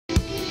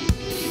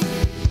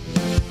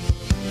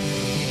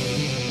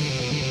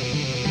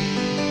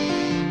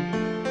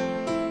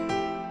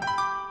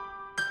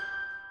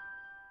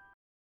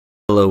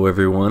Hello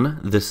everyone,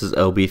 this is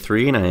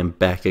LB3 and I am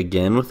back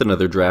again with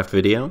another draft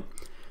video.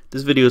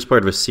 This video is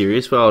part of a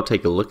series where I'll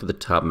take a look at the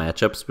top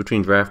matchups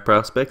between draft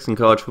prospects in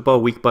college football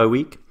week by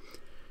week.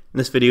 In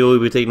this video we'll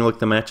be taking a look at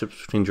the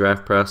matchups between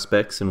draft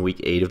prospects in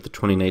week 8 of the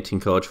 2019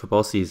 college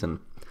football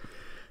season.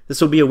 This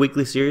will be a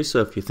weekly series,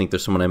 so if you think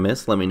there's someone I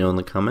missed, let me know in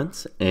the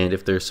comments, and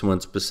if there's someone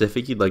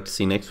specific you'd like to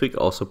see next week,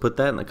 also put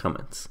that in the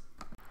comments.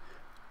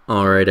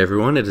 Alright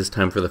everyone, it is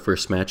time for the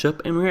first matchup,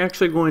 and we're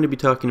actually going to be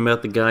talking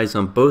about the guys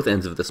on both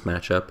ends of this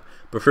matchup,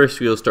 but first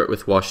we'll start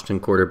with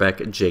Washington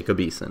quarterback Jacob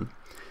Eason.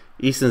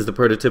 Eason is the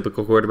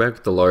prototypical quarterback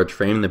with the large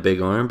frame and the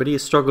big arm, but he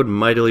has struggled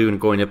mightily when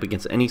going up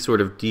against any sort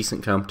of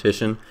decent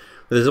competition,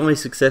 with his only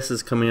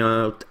successes coming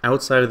out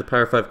outside of the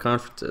Power 5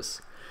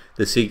 conferences.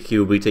 This week he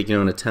will be taking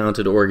on a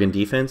talented Oregon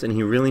defense, and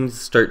he really needs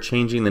to start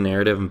changing the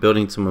narrative and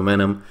building some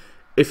momentum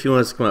if he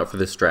wants to come out for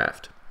this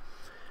draft.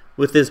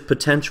 With his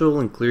potential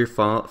and clear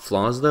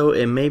flaws though,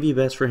 it may be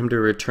best for him to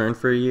return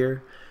for a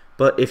year,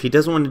 but if he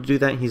doesn't want to do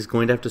that, he's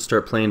going to have to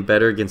start playing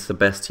better against the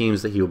best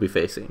teams that he will be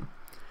facing.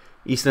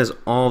 Eason has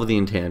all of the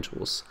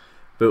intangibles,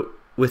 but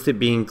with it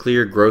being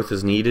clear growth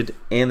is needed,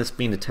 and this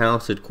being a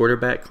talented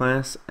quarterback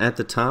class at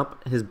the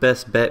top, his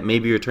best bet may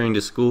be returning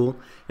to school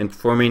and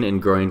performing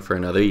and growing for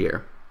another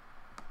year.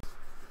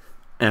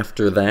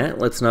 After that,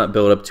 let's not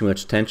build up too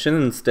much tension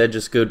and instead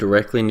just go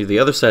directly into the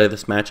other side of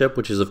this matchup,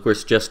 which is of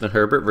course Justin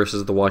Herbert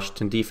versus the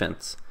Washington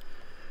defense.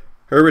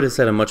 Herbert has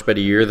had a much better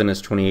year than his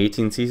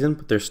 2018 season,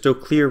 but there's still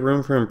clear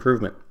room for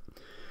improvement.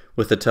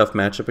 With a tough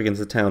matchup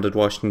against a talented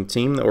Washington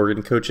team, the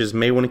Oregon coaches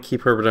may want to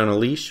keep Herbert on a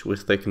leash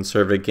with a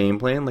conservative game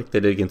plan like they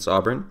did against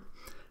Auburn.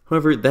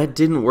 However, that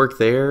didn't work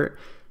there,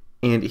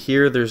 and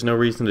here there's no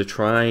reason to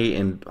try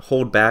and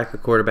hold back a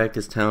quarterback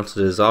as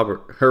talented as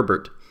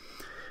Herbert.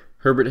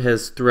 Herbert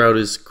has throughout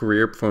his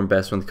career performed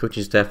best when the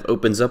coaching staff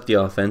opens up the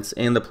offense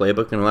and the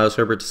playbook and allows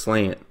Herbert to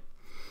slay it.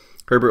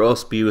 Herbert will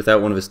also be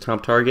without one of his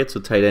top targets,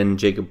 with tight end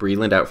Jacob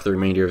Breeland out for the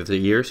remainder of the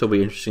year, so it'll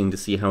be interesting to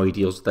see how he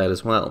deals with that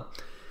as well.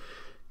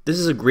 This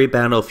is a great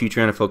battle of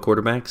future NFL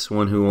quarterbacks,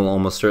 one who will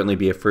almost certainly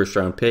be a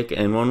first-round pick,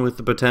 and one with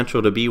the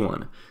potential to be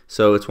one.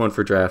 So it's one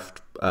for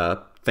draft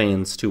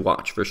fans to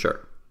watch for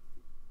sure.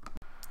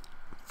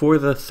 For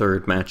the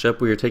third matchup,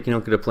 we are taking a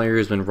look at a player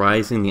who's been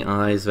rising in the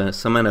eyes of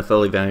some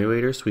NFL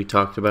evaluators we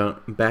talked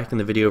about back in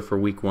the video for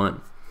week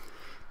 1.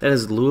 That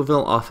is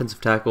Louisville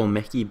offensive tackle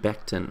Mekhi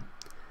Becton.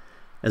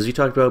 As we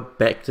talked about,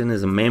 Becton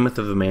is a mammoth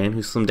of a man who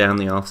slimmed down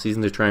in the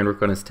offseason to try and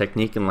work on his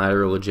technique and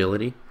lateral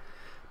agility.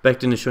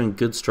 Becton is showing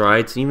good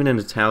strides, even in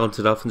a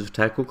talented offensive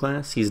tackle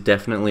class. He's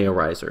definitely a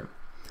riser.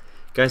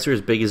 Guys who are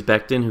as big as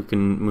Becton, who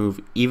can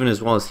move even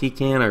as well as he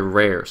can, are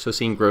rare, so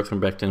seeing growth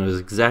from Becton was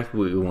exactly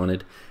what we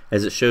wanted,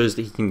 as it shows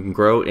that he can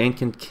grow and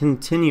can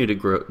continue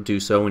to do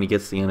so when he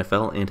gets to the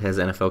NFL and has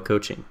NFL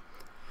coaching.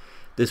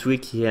 This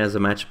week he has a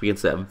matchup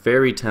against that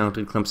very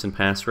talented Clemson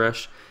pass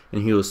rush,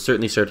 and he will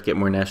certainly start to get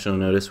more national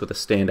notice with a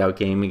standout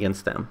game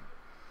against them.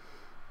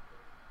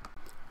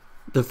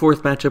 The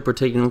fourth matchup we're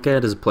taking a look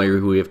at is a player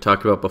who we have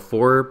talked about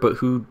before, but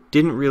who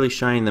didn't really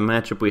shine in the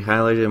matchup we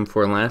highlighted him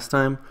for last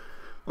time,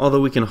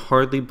 although we can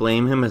hardly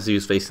blame him as he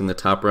was facing the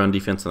top run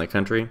defense in the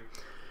country.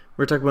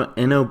 We're talking about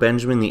Eno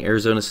Benjamin, the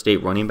Arizona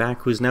State running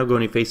back, who's now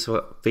going to be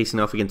facing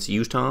off against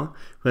Utah,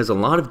 who has a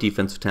lot of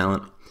defensive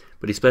talent,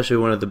 but especially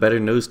one of the better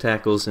nose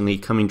tackles in the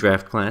coming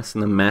draft class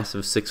in the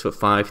massive 6'5",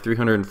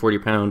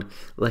 340-pound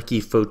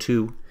Leki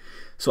Fotu.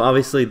 So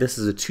obviously this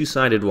is a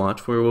two-sided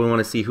watch where we want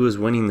to see who is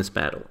winning this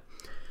battle.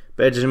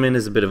 Benjamin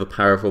is a bit of a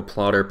powerful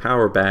plotter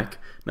power back,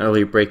 not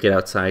really a break it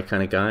outside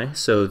kind of guy,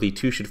 so the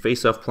two should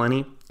face off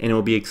plenty, and it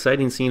will be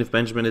exciting seeing if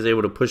Benjamin is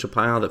able to push a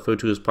pile that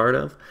Fotu is part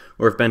of,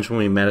 or if Benjamin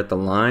will be met at the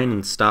line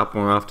and stop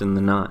more often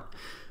than not.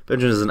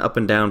 Benjamin is an up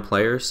and down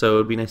player, so it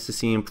would be nice to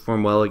see him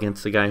perform well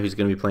against the guy who's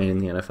going to be playing in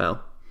the NFL.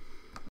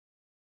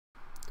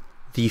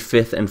 The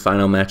fifth and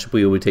final matchup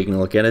we will be taking a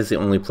look at is the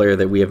only player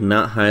that we have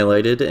not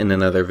highlighted in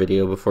another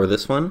video before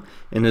this one,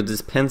 and it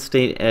is Penn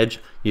State edge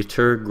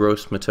Yetur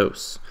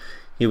Gross-Matos.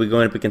 He will be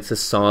going up against a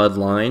solid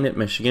line at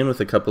Michigan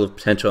with a couple of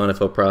potential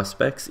NFL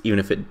prospects, even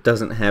if it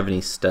doesn't have any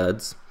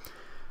studs.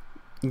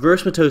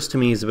 Gross-Matos to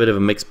me is a bit of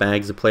a mixed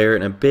bag as a player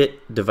and a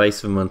bit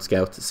divisive among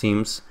scouts it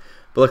seems,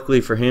 but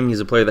luckily for him he's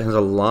a player that has a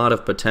lot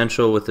of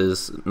potential with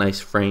his nice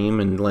frame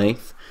and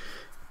length,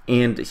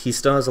 and he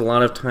still has a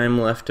lot of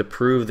time left to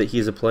prove that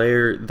he's a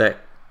player that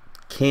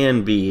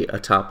can be a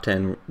top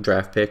 10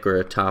 draft pick or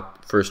a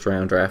top first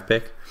round draft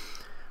pick.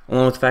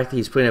 Along with the fact that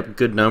he's putting up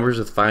good numbers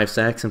with 5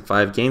 sacks in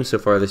 5 games so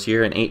far this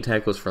year and 8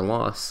 tackles for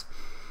loss.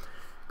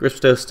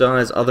 Gross-Matos still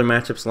has other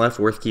matchups left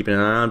worth keeping an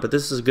eye on, but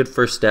this is a good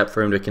first step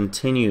for him to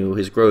continue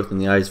his growth in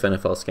the eyes of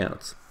NFL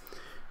scouts.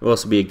 It will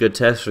also be a good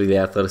test for the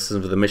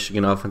athleticism of the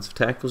Michigan offensive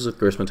tackles with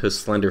Gross-Matos'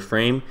 slender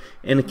frame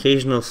and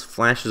occasional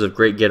flashes of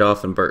great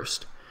get-off and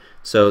burst.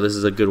 So this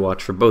is a good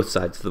watch for both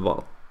sides of the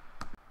ball.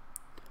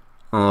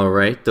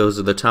 Alright, those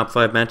are the top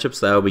 5 matchups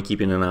that I will be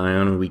keeping an eye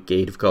on in week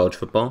 8 of college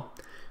football.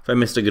 If I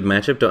missed a good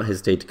matchup, don't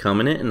hesitate to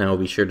comment it, and I will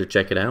be sure to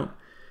check it out.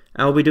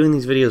 I will be doing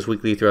these videos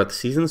weekly throughout the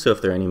season, so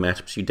if there are any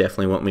matchups you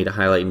definitely want me to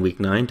highlight in week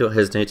 9, don't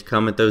hesitate to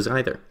comment those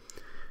either.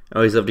 I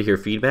always love to hear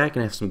feedback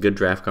and have some good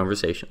draft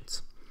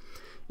conversations.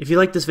 If you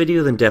like this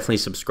video, then definitely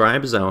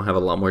subscribe, as I will have a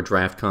lot more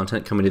draft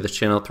content coming to this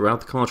channel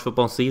throughout the college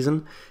football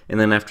season, and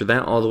then after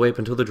that all the way up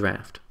until the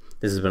draft.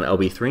 This has been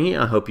LB3.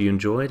 I hope you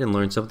enjoyed and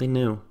learned something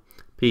new.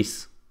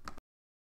 Peace.